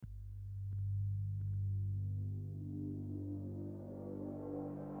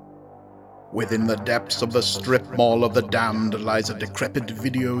Within the depths of the strip mall of the damned lies a decrepit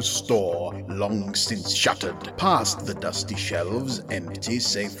video store, long since shuttered. Past the dusty shelves, empty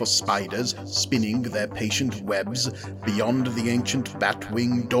save for spiders spinning their patient webs, beyond the ancient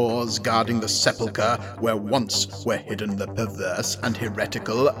bat-wing doors guarding the sepulchre where once were hidden the perverse and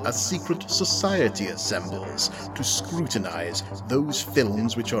heretical, a secret society assembles to scrutinize those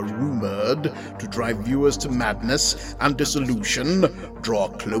films which are rumored to drive viewers to madness and dissolution. Draw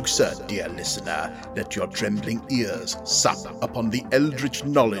closer, dear listener, let your trembling ears sup upon the eldritch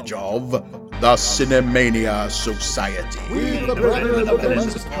knowledge of the Cinemania Society. We, the brethren of the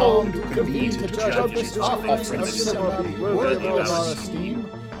Lens Pound, who convene to judge this offering of cinema be worthy of our esteem,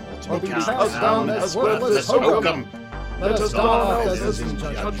 or be cast down as worthless hokum. Let us don our feathers in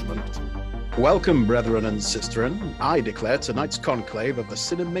judgment. Welcome, brethren and sisterin. I declare tonight's conclave of the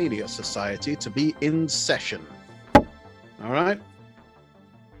Cinemania Society to be in session. All right.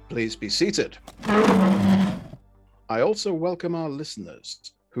 Please be seated. I also welcome our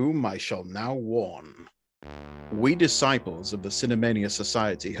listeners, whom I shall now warn. We disciples of the Cinemania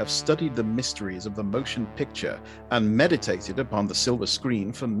Society have studied the mysteries of the motion picture and meditated upon the silver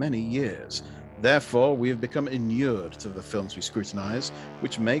screen for many years. Therefore, we have become inured to the films we scrutinize,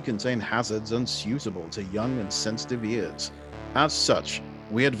 which may contain hazards unsuitable to young and sensitive ears. As such,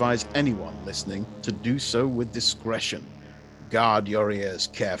 we advise anyone listening to do so with discretion. Guard your ears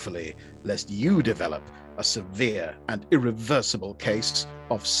carefully, lest you develop a severe and irreversible case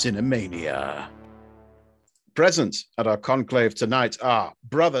of cinemania. Present at our conclave tonight are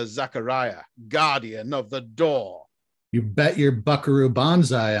Brother Zachariah, guardian of the door. You bet your buckaroo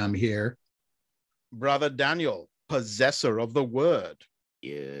bonsai I'm here. Brother Daniel, possessor of the word.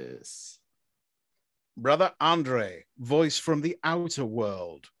 Yes. Brother Andre, voice from the outer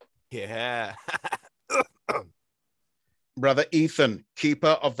world. Yeah. Brother Ethan,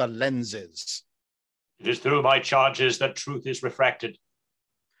 keeper of the lenses. It is through my charges that truth is refracted.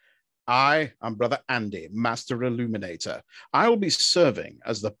 I am Brother Andy, Master Illuminator. I will be serving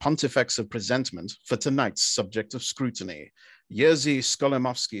as the Pontifex of Presentment for tonight's subject of scrutiny, Jerzy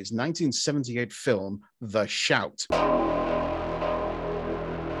Skolimowski's 1978 film, The Shout.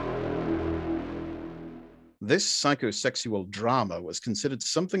 This psychosexual drama was considered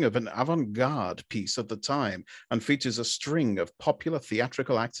something of an avant-garde piece at the time and features a string of popular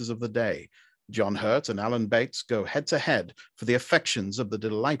theatrical actors of the day. John Hurt and Alan Bates go head-to-head for the affections of the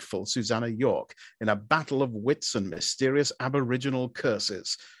delightful Susanna York in a battle of wits and mysterious aboriginal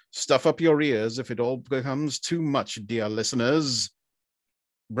curses. Stuff up your ears if it all becomes too much, dear listeners.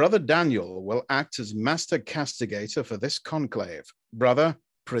 Brother Daniel will act as master castigator for this conclave. Brother,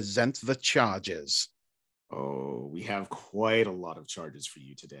 present the charges. Oh, we have quite a lot of charges for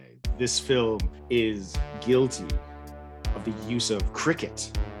you today. This film is guilty of the use of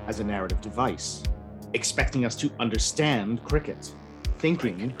cricket as a narrative device, expecting us to understand cricket,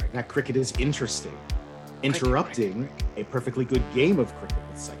 thinking that cricket is interesting, interrupting a perfectly good game of cricket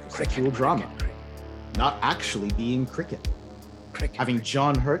with psychosexual drama, not actually being cricket, having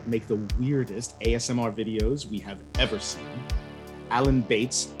John Hurt make the weirdest ASMR videos we have ever seen, Alan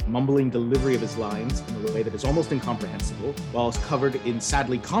Bates mumbling delivery of his lines in a way that is almost incomprehensible, while covered in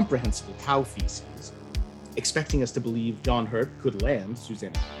sadly comprehensible cow feces, expecting us to believe John Hurt could land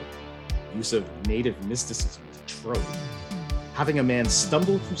Susanna York, use of native mysticism as a trope, having a man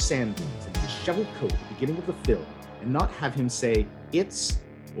stumble through sand dunes in a disheveled coat at the beginning of the film and not have him say it's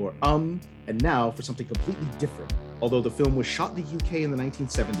or and now for something completely different, although the film was shot in the UK in the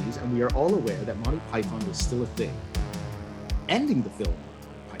 1970s and we are all aware that Monty Python was still a thing. Ending the film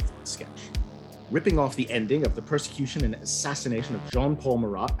with a Python sketch, ripping off the ending of the persecution and assassination of Jean-Paul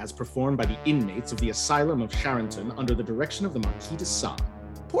Marat as performed by the inmates of the Asylum of Charenton under the direction of the Marquis de Sade.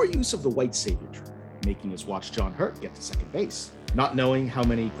 Poor use of the white savior trope, making us watch John Hurt get to second base, not knowing how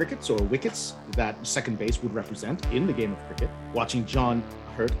many crickets or wickets that second base would represent in the game of cricket, watching John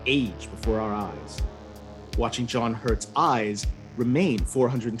Hurt age before our eyes, watching John Hurt's eyes remain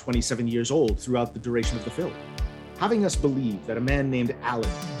 427 years old throughout the duration of the film, having us believe that a man named Alan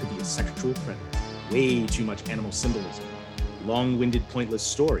could be a sexual predator. Way too much animal symbolism, long-winded pointless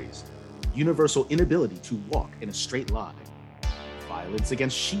stories, universal inability to walk in a straight line, violence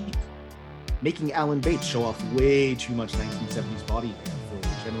against sheep, making Alan Bates show off way too much 1970s body hair for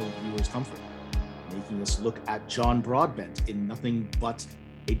the general viewer's comfort, making us look at John Broadbent in nothing but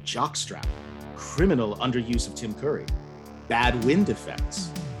a jockstrap, criminal underuse of Tim Curry, bad wind effects,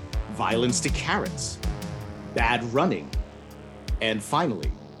 violence to carrots, bad running, and finally,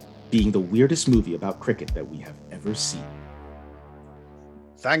 being the weirdest movie about cricket that we have ever seen.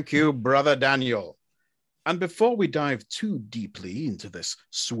 Thank you, Brother Daniel. And before we dive too deeply into this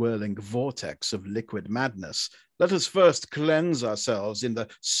swirling vortex of liquid madness, let us first cleanse ourselves in the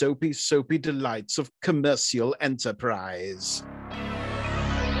soapy, soapy delights of commercial enterprise.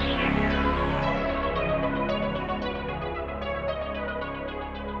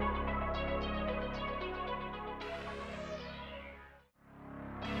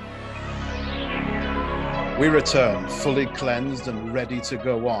 We return, fully cleansed and ready to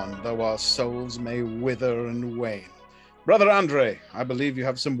go on, though our souls may wither and wane. Brother Andre, I believe you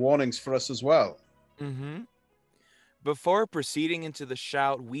have some warnings for us as well. Mm-hmm. Before proceeding into the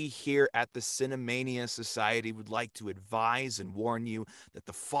shout, we here at the Cinemania Society would like to advise and warn you that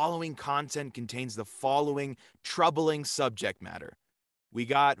the following content contains the following troubling subject matter. We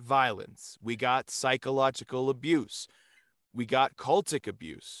got violence, we got psychological abuse, we got cultic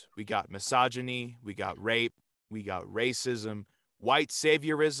abuse, we got misogyny, we got rape, we got racism, white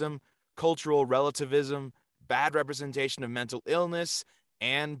saviorism, cultural relativism, bad representation of mental illness,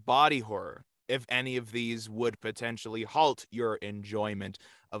 and body horror. If any of these would potentially halt your enjoyment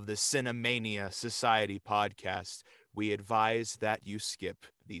of the Cinemania Society podcast, we advise that you skip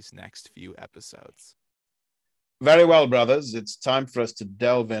these next few episodes. Very well, brothers. It's time for us to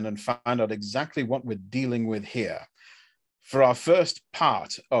delve in and find out exactly what we're dealing with here. For our first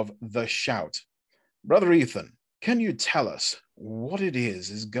part of The Shout, Brother Ethan, can you tell us what it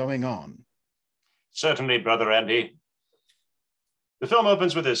is going on? Certainly, Brother Andy. The film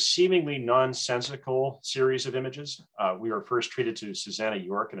opens with a seemingly nonsensical series of images. We are first treated to Susanna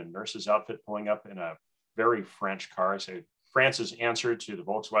York in a nurse's outfit pulling up in a very French car. So France's answer to the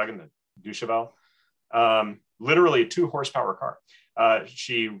Volkswagen, the Ducheval. Literally a 2-horsepower car.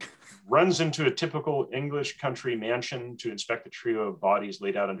 She runs into a typical English country mansion to inspect the trio of bodies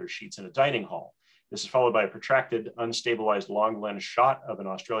laid out under sheets in a dining hall. This is followed by a protracted, unstabilized long lens shot of an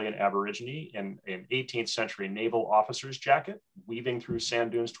Australian Aborigine in an 18th century naval officer's jacket, weaving through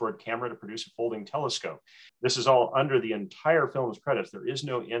sand dunes toward camera to produce a folding telescope. This is all under the entire film's credits. There is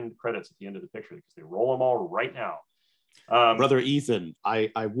no end credits at the end of the picture because they roll them all right now. Brother Ethan, I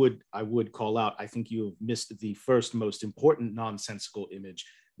would call out, I think you have missed the first most important nonsensical image,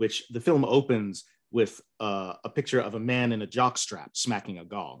 which the film opens with a picture of a man in a jockstrap smacking a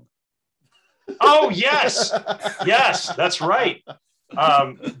gong. Oh, yes. Yes, that's right.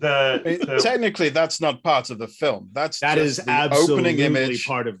 Technically, that's not part of the film. That is the absolutely opening image.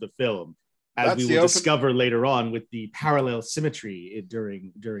 Part of the film, as we will discover later on with the parallel symmetry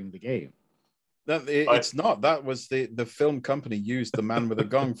during the game. It's not. That was the film company used the man with a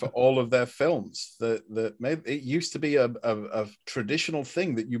gong for all of their films. It used to be a traditional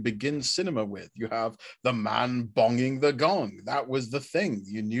thing that you begin cinema with. You have the man bonging the gong. That was the thing.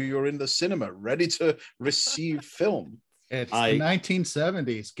 You knew you were in the cinema, ready to receive film. It's the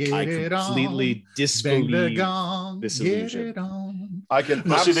 1970s. I completely disbelieve this illusion. Get it on. I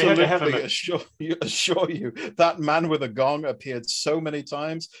can absolutely assure you that man with a gong appeared so many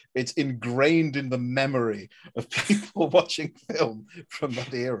times, it's ingrained in the memory of people watching film from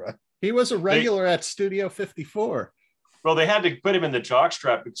that era. He was a regular at Studio 54. Well, they had to put him in the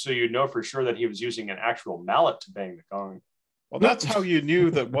jockstrap so you know for sure that he was using an actual mallet to bang the gong. Well, that's how you knew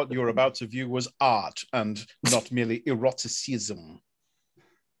that what you were about to view was art and not merely eroticism.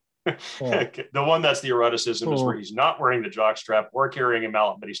 The one that's the eroticism is where he's not wearing the jockstrap or carrying a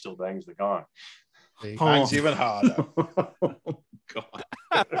mallet, but he still bangs the gong. He bangs even harder. God.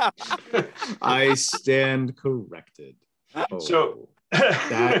 I stand corrected. So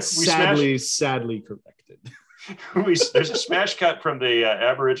that's sadly corrected. There's a smash cut from the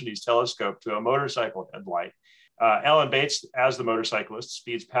Aborigines telescope to a motorcycle headlight. Alan Bates, as the motorcyclist,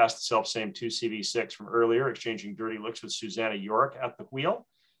 speeds past the self-same 2CV6 from earlier, exchanging dirty looks with Susanna York at the wheel.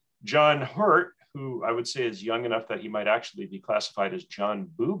 John Hurt, who I would say is young enough that he might actually be classified as John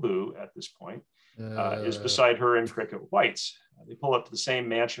Boo Boo at this point, is beside her in cricket whites. They pull up to the same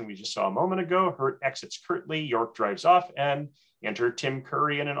mansion we just saw a moment ago. Hurt exits curtly, York drives off, and enter Tim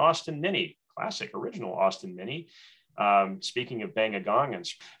Curry in an Austin Mini, classic original Austin Mini. Speaking of bang a gong, and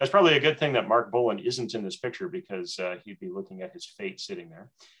that's probably a good thing that Mark Bolan isn't in this picture because he'd be looking at his fate sitting there.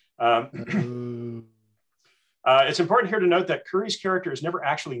 It's important here to note that Curry's character is never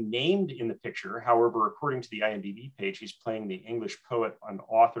actually named in the picture. However, according to the IMDb page, he's playing the English poet and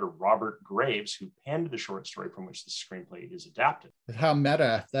author Robert Graves, who penned the short story from which the screenplay is adapted. How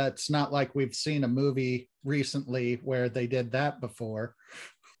meta. That's not like we've seen a movie recently where they did that before.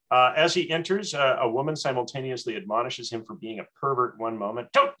 As he enters, a woman simultaneously admonishes him for being a pervert one moment.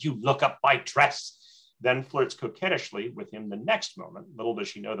 "Don't you look up my dress!" Then flirts coquettishly with him the next moment. Little does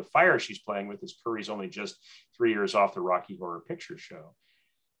she know the fire she's playing with is Curry's only just 3 years off the Rocky Horror Picture Show.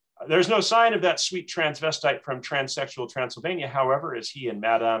 There's no sign of that sweet transvestite from transsexual Transylvania, however, as he and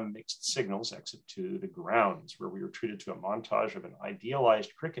Madame Mixed Signals exit to the grounds, where we were treated to a montage of an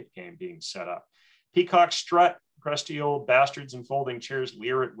idealized cricket game being set up. Peacocks strut, crusty old bastards in folding chairs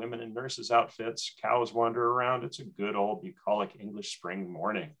leer at women in nurses' outfits, cows wander around. It's a good old bucolic English spring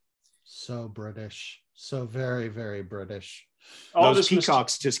morning. So British. So very, very British. All Those this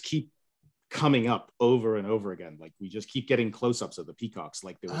peacocks just keep coming up over and over again. Like, we just keep getting close-ups of the peacocks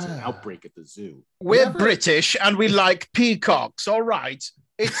like there was an outbreak at the zoo. We're British and we like peacocks, all right?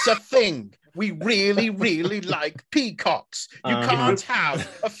 It's a thing. We really, really like peacocks. You can't have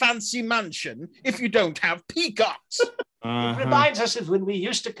a fancy mansion if you don't have peacocks. It reminds us of when we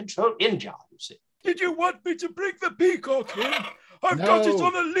used to control India, you see. Did you want me to bring the peacock in? I've got it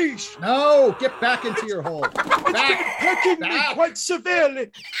on a leash. No, get back into your hole. Pecking me quite severely.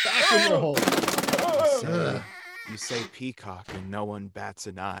 Back in your hole. You say peacock and no one bats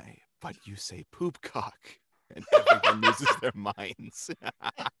an eye, but you say poopcock and everyone loses their minds.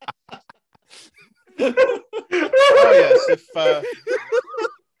 Oh yes,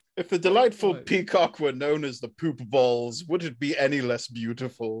 if the delightful peacock were known as the poop balls, would it be any less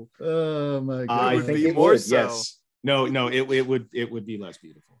beautiful? Oh my God! I think it more would. so. Yes. No, it would be less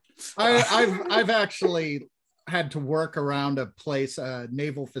beautiful. I've actually had to work around a place, a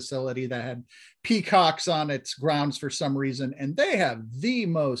naval facility that had peacocks on its grounds for some reason, and they have the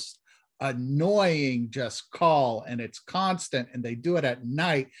most annoying just call, and it's constant, and they do it at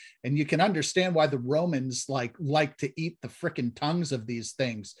night, and you can understand why the Romans like to eat the frickin' tongues of these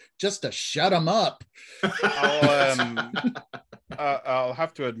things just to shut them up. I'll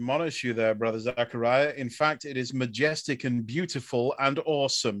have to admonish you there, Brother Zachariah. In fact, it is majestic and beautiful and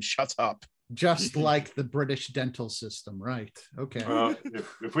awesome. Shut up. Just like the British dental system, right? Okay.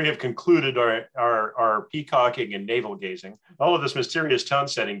 If we have concluded our peacocking and navel gazing, all of this mysterious tone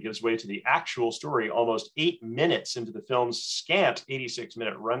setting gives way to the actual story almost 8 minutes into the film's scant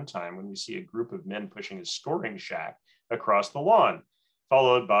 86-minute runtime, when we see a group of men pushing a scoring shack across the lawn,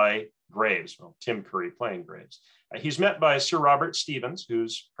 followed by Graves, well, Tim Curry playing Graves. He's met by Sir Robert Stevens,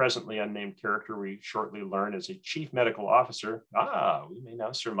 whose presently unnamed character we shortly learn is a chief medical officer. We may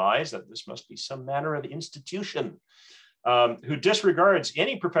now surmise that this must be some manner of institution, who disregards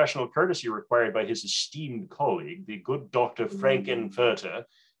any professional courtesy required by his esteemed colleague, the good Dr. Frankenfurter,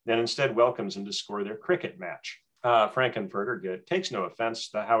 and instead welcomes him to score their cricket match. Frankenfurter takes no offense,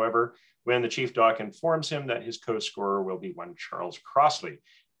 however, when the chief doc informs him that his co-scorer will be one Charles Crossley,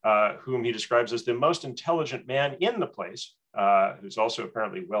 whom he describes as the most intelligent man in the place, who's also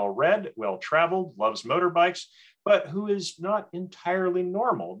apparently well-read, well-traveled, loves motorbikes, but who is not entirely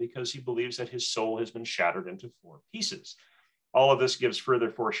normal because he believes that his soul has been shattered into 4 pieces. All of this gives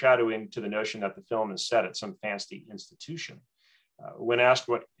further foreshadowing to the notion that the film is set at some fancy institution. When asked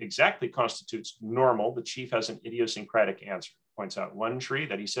what exactly constitutes normal, the chief has an idiosyncratic answer. Points out one tree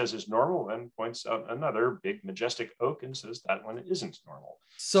that he says is normal, and points out another big majestic oak and says that one isn't normal.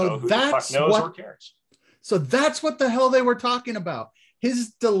 So who that's the fuck knows or cares? So that's what the hell they were talking about.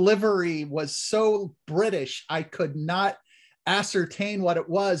 His delivery was so British, I could not ascertain what it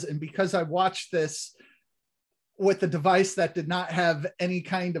was. And because I watched this with a device that did not have any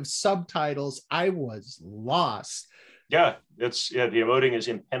kind of subtitles, I was lost. Yeah, the emoting is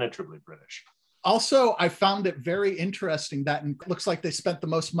impenetrably British. Also, I found it very interesting that it looks like they spent the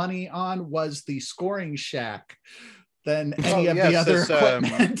most money on was the scoring shack than any of the other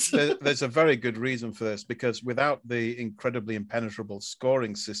equipment. There's a very good reason for this, because without the incredibly impenetrable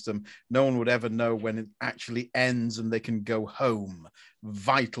scoring system, no one would ever know when it actually ends and they can go home.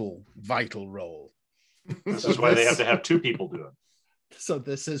 Vital role. This is why they have to have 2 people do it. So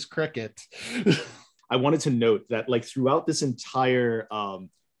this is cricket. I wanted to note that, like, throughout this entire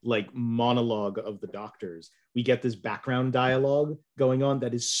monologue of the doctors, we get this background dialogue going on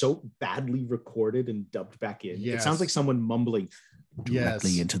that is so badly recorded and dubbed back in. Yes. It sounds like someone mumbling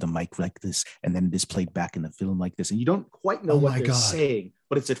directly into the mic like this, and then it is played back in the film like this, and you don't quite know what they're saying,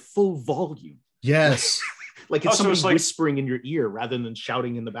 but it's at full volume. Yes. Like it's somebody whispering in your ear rather than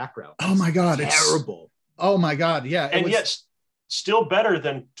shouting in the background. Oh my God. It's terrible. Oh my God. Yeah. And yet still better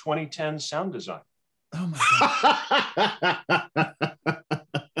than 2010 sound design. Oh my God.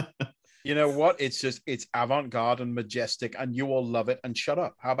 You know what? It's avant-garde and majestic, and you all love it. And shut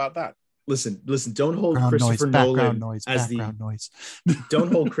up. How about that? Listen. Don't hold Christopher Nolan as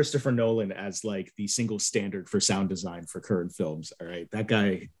don't hold Christopher Nolan as like the single standard for sound design for current films. All right, that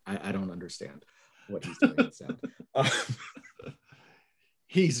guy, I don't understand what he's doing with sound.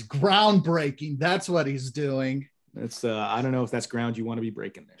 He's groundbreaking. That's what he's doing. It's I don't know if that's ground you want to be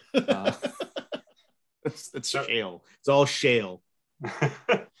breaking there. It's shale. It's all shale.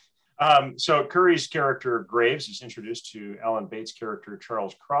 So Curry's character Graves is introduced to Alan Bates' character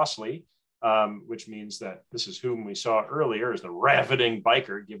Charles Crossley, which means that this is whom we saw earlier as the ravening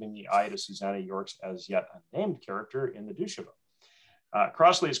biker giving the eye to Susanna York's as yet unnamed character in the Ducheville.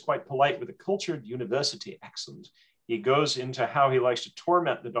 Crossley is quite polite with a cultured university accent. He goes into how he likes to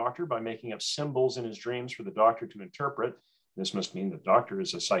torment the doctor by making up symbols in his dreams for the doctor to interpret. This must mean the doctor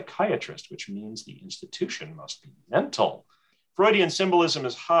is a psychiatrist, which means the institution must be mental. Freudian symbolism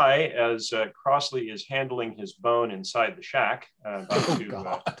is high as Crossley is handling his bone inside the shack. I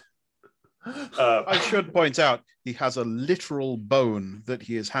should point out, he has a literal bone that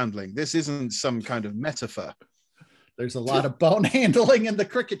he is handling. This isn't some kind of metaphor. There's a lot of bone handling in the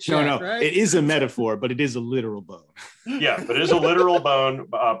cricket shack, right? It is a metaphor, but it is a literal bone. Yeah, but it is a literal bone,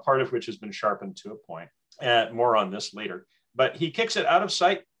 part of which has been sharpened to a point. More on this later. But he kicks it out of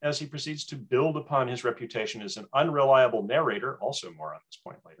sight as he proceeds to build upon his reputation as an unreliable narrator, also more on this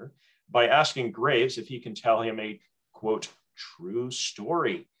point later, by asking Graves if he can tell him a, quote, true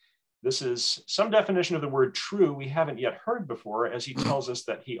story. This is some definition of the word true we haven't yet heard before, as he tells us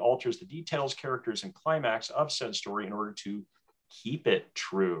that he alters the details, characters, and climax of said story in order to keep it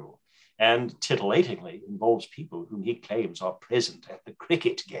true, and titillatingly involves people whom he claims are present at the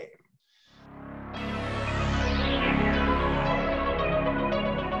cricket game.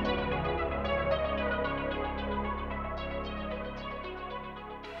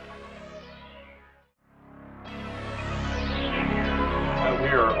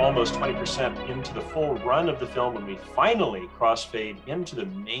 Almost 20% into the full run of the film when we finally crossfade into the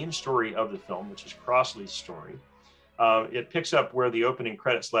main story of the film, which is Crossley's story. It picks up where the opening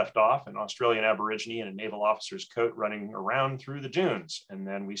credits left off, an Australian Aborigine in a naval officer's coat running around through the dunes. And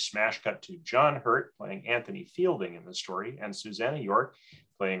then we smash cut to John Hurt playing Anthony Fielding in the story, and Susanna York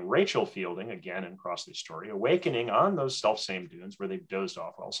playing Rachel Fielding, again in Crossley's story, awakening on those self-same dunes where they've dozed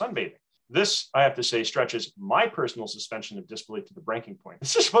off while sunbathing. This, I have to say, stretches my personal suspension of disbelief to the breaking point.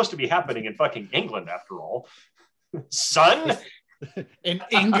 This is supposed to be happening in fucking England, after all. Son? In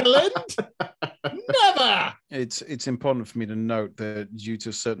England? Never! It's important for me to note that due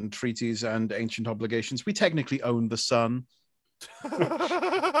to certain treaties and ancient obligations, we technically own the sun.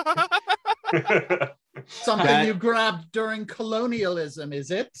 Something you grabbed during colonialism,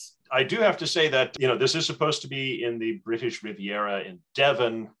 is it? I do have to say that, this is supposed to be in the British Riviera in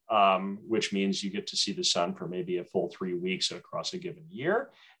Devon, which means you get to see the sun for maybe a full 3 weeks across a given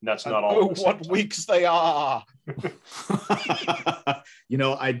year. And that's not all. Oh, what weeks they are.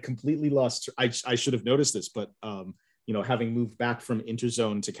 I'd completely lost. I should have noticed this, but, having moved back from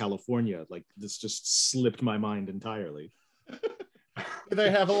Interzone to California, like this just slipped my mind entirely. Do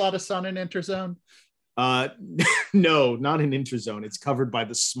they have a lot of sun in Interzone? No, not in Interzone. It's covered by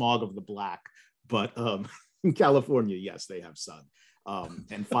the smog of the black. But in California, yes, they have sun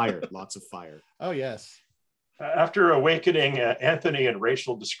and fire, lots of fire. Oh, yes. After awakening, Anthony and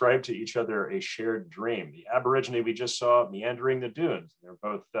Rachel describe to each other a shared dream. The Aborigine we just saw meandering the dunes. They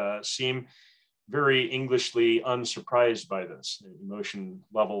both seem very Englishly unsurprised by this. The emotion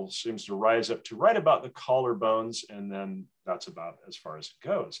level seems to rise up to right about the collarbones, and then that's about as far as it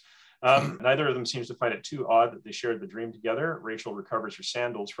goes. Neither of them seems to find it too odd that they shared the dream together. Rachel recovers her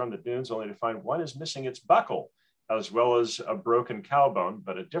sandals from the dunes, only to find one is missing its buckle, as well as a broken cowbone,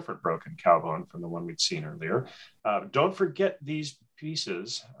 but a different broken cowbone from the one we'd seen earlier. Don't forget these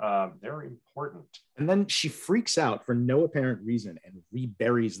pieces. They're important. And then she freaks out for no apparent reason and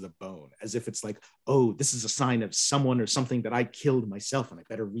reburies the bone, as if it's like, oh, this is a sign of someone or something that I killed myself, and I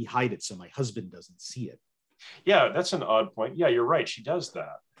better rehide it so my husband doesn't see it. Yeah, that's an odd point. Yeah, you're right. She does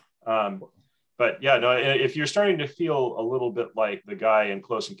that. But yeah, no, if you're starting to feel a little bit like the guy in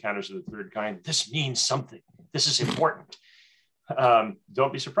Close Encounters of the Third Kind, this means something. This is important.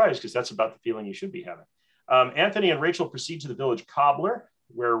 Don't be surprised, because that's about the feeling you should be having. Anthony and Rachel proceed to the village cobbler,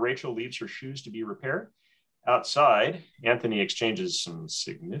 where Rachel leaves her shoes to be repaired. Outside, Anthony exchanges some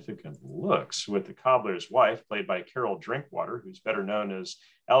significant looks with the cobbler's wife, played by Carol Drinkwater, who's better known as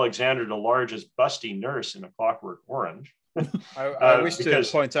Alexander DeLarge's busty nurse in A Clockwork Orange. I wish to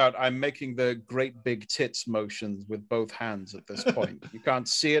point out I'm making the great big tits motions with both hands at this point. You can't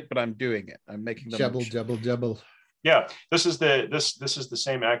see it, but I'm doing it. I'm making the jubble. Yeah, this is the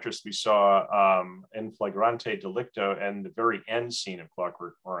same actress we saw in Flagrante Delicto and the very end scene of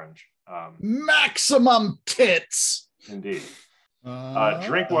Clockwork Orange. Maximum tits. Indeed.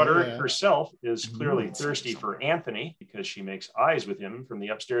 Drinkwater yeah. herself is clearly thirsty for Anthony because she makes eyes with him from the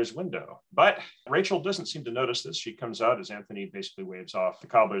upstairs window. But Rachel doesn't seem to notice this. She comes out as Anthony basically waves off the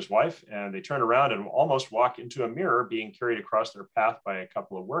cobbler's wife, and they turn around and almost walk into a mirror being carried across their path by a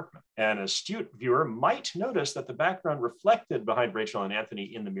couple of workmen. An astute viewer might notice that the background reflected behind Rachel and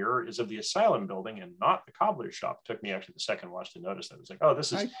Anthony in the mirror is of the asylum building and not the cobbler's shop. It took me actually the second watch to notice that. It was like, oh,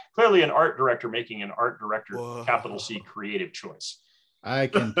 this is clearly an art director making an art director, capital C, creative choice. I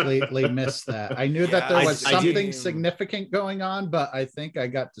completely missed that. I knew that there was something significant going on, but I think I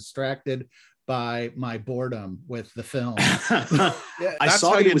got distracted by my boredom with the film. That's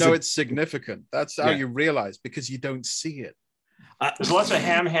how you know it's significant. That's how you realize, because you don't see it. There's lots of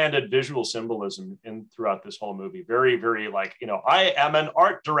ham-handed visual symbolism throughout this whole movie. Very, very like, I am an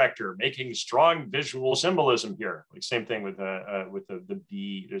art director making strong visual symbolism here. Like same thing with the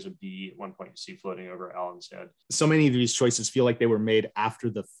bee. There's a bee at one point you see floating over Alan's head. So many of these choices feel like they were made after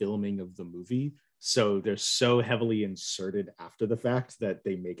the filming of the movie. So they're so heavily inserted after the fact that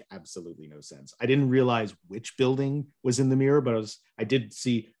they make absolutely no sense. I didn't realize which building was in the mirror, but I did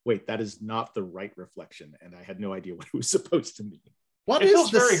see, wait, that is not the right reflection. And I had no idea what it was supposed to mean. It feels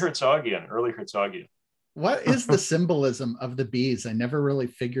very Herzogian, early Herzogian. What is the symbolism of the bees? I never really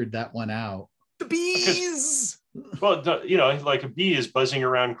figured that one out. The bees! Well, like a bee is buzzing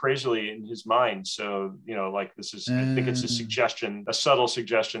around crazily in his mind. So, like this is, I think it's a subtle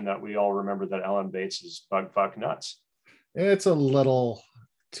suggestion that we all remember that Alan Bates is bug fuck nuts. It's a little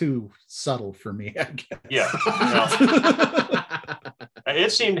too subtle for me, I guess. Yeah.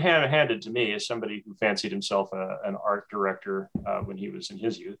 It seemed ham-handed to me as somebody who fancied himself an art director when he was in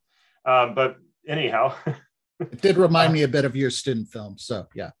his youth. But anyhow. It did remind me a bit of your student film. So,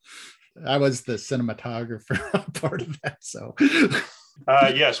 yeah. I was the cinematographer part of that. So,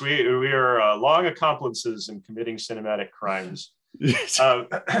 yes, we are long accomplices in committing cinematic crimes.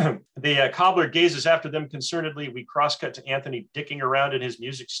 The cobbler gazes after them concernedly. We cross-cut to Anthony dicking around in his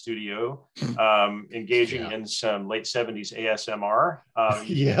music studio, engaging in some late 70s ASMR.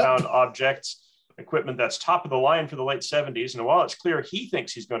 He found objects, equipment that's top of the line for the late 70s. And while it's clear he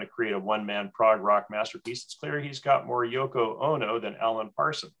thinks he's going to create a one-man prog rock masterpiece, it's clear he's got more Yoko Ono than Alan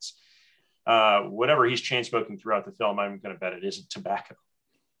Parsons. Whatever he's chain smoking throughout the film, I'm going to bet it isn't tobacco.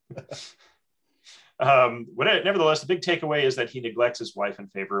 Nevertheless, the big takeaway is that he neglects his wife in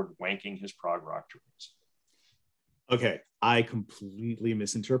favor of wanking his prog rock dreams. Okay, I completely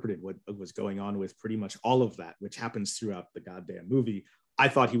misinterpreted what was going on with pretty much all of that, which happens throughout the goddamn movie. I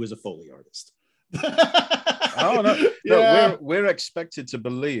thought he was a Foley artist. Oh no! We're expected to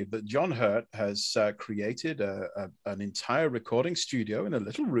believe that John Hurt has created an entire recording studio in a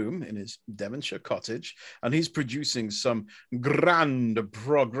little room in his Devonshire cottage, and he's producing some grand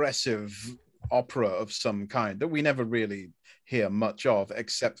progressive opera of some kind that we never really hear much of,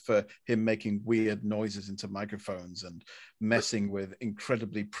 except for him making weird noises into microphones and messing with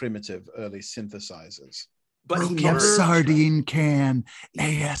incredibly primitive early synthesizers. But he never sardine can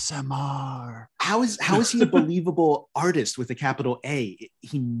ASMR. How is he a believable artist with a capital A?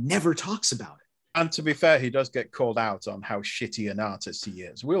 He never talks about it. And to be fair, he does get called out on how shitty an artist he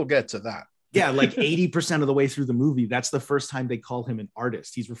is. We'll get to that. Yeah, like 80% of the way through the movie, that's the first time they call him an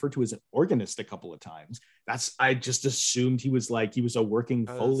artist. He's referred to as an organist a couple of times. I just assumed he was a working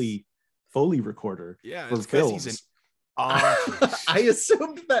Foley recorder. Yeah, for films. He's an I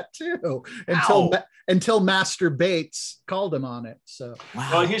assumed that too until Master Bates called him on it. So,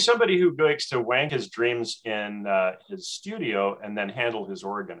 well, he's somebody who likes to wank his dreams in his studio and then handle his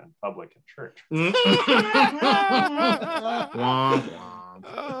organ in public and church.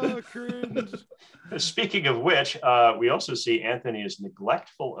 Oh, cringe. Speaking of which, we also see Anthony is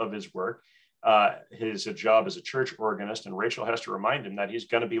neglectful of his work. His job as a church organist, and Rachel has to remind him that he's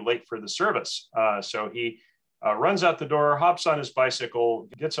going to be late for the service. So he runs out the door, hops on his bicycle,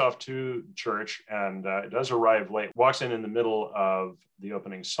 gets off to church, and does arrive late, walks in the middle of the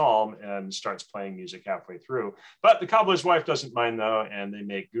opening psalm and starts playing music halfway through. But the cobbler's wife doesn't mind, though, and they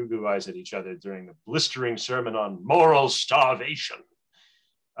make goo-goo eyes at each other during the blistering sermon on moral starvation.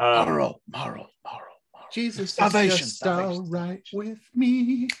 Moral. Jesus is just all right with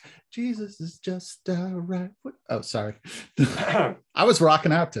me. Jesus is just all right. Oh, sorry. I was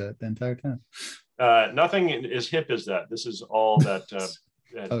rocking out to it the entire time. Nothing as hip as that. This is all that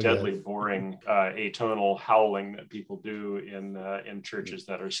deadly, boring, atonal howling that people do in churches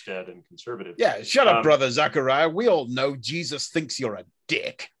that are stead and conservative. Yeah, shut up, brother Zachariah. We all know Jesus thinks you're a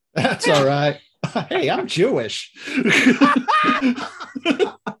dick. That's all right. Hey, I'm Jewish.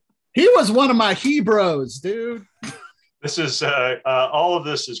 He was one of my Hebrews, dude. This is all of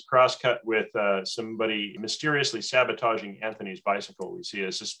this is cross-cut with somebody mysteriously sabotaging Anthony's bicycle. We see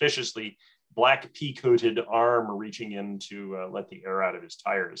a suspiciously black pea-coated arm reaching in to let the air out of his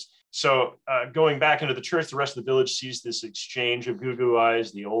tires. So going back into the church, the rest of the village sees this exchange of goo-goo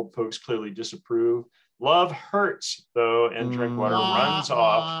eyes. The old folks clearly disapprove. Love hurts, though, and Drinkwater runs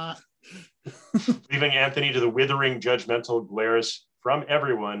off, leaving Anthony to the withering, judgmental glares from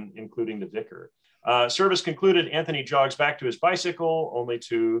everyone, including the vicar. Service concluded, Anthony jogs back to his bicycle, only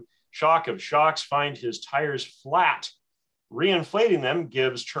to, shock of shocks, find his tires flat. Reinflating them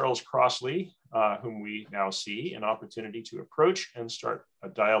gives Charles Crossley, whom we now see, an opportunity to approach and start a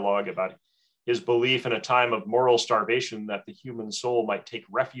dialogue about his belief in a time of moral starvation that the human soul might take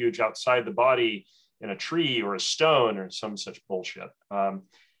refuge outside the body in a tree or a stone or some such bullshit.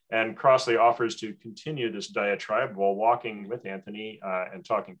 And Crossley offers to continue this diatribe while walking with Anthony and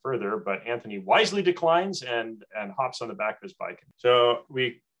talking further, but Anthony wisely declines and hops on the back of his bike. So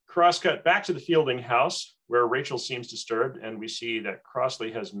we cross-cut back to the Fielding house where Rachel seems disturbed, and we see that Crossley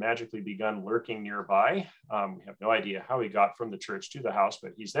has magically begun lurking nearby. We have no idea how he got from the church to the house,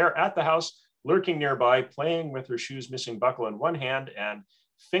 but he's there at the house, lurking nearby, playing with her shoes missing buckle in one hand and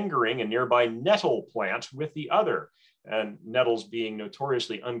fingering a nearby nettle plant with the other. And nettles being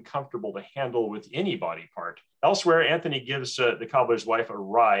notoriously uncomfortable to handle with any body part. Elsewhere, Anthony gives the cobbler's wife a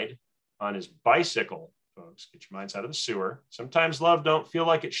ride on his bicycle. Folks, get your minds out of the sewer. Sometimes love don't feel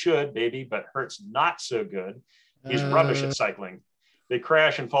like it should, baby, but hurts not so good. He's rubbish at cycling. They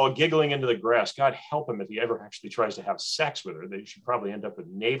crash and fall giggling into the grass. God help him if he ever actually tries to have sex with her. They should probably end up with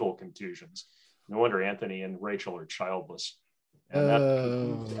navel contusions. No wonder Anthony and Rachel are childless. And that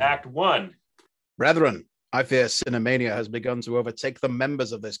concludes Act 1. Brethren, I fear Cinemania has begun to overtake the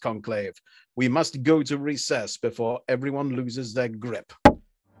members of this conclave. We must go to recess before everyone loses their grip.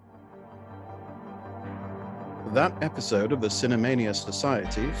 That episode of the Cinemania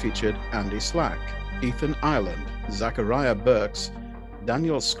Society featured Andy Slack, Ethan Ireland, Zachariah Burks,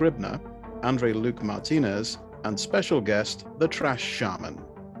 Daniel Scribner, Andre Luke Martinez, and special guest, the Trash Shaman.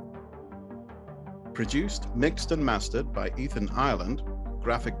 Produced, mixed, and mastered by Ethan Ireland,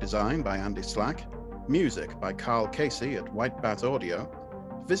 graphic design by Andy Slack, music by Carl Casey at White Bat Audio.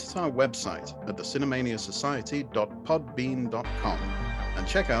 Visit our website at thecinemaniasociety.podbean.com and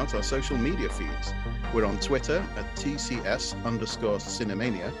check out our social media feeds. We're on Twitter at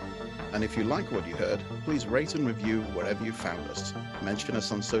TCS_Cinemania. And if you like what you heard, please rate and review wherever you found us. Mention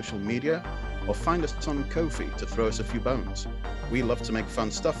us on social media or find us on Ko-fi to throw us a few bones. We love to make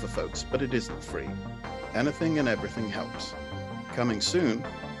fun stuff for folks, but it isn't free. Anything and everything helps. Coming soon,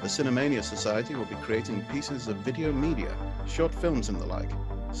 the Cinemania Society will be creating pieces of video media, short films and the like,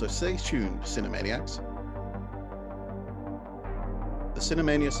 so stay tuned, Cinemaniacs. The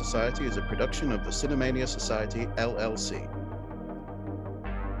Cinemania Society is a production of the Cinemania Society, LLC.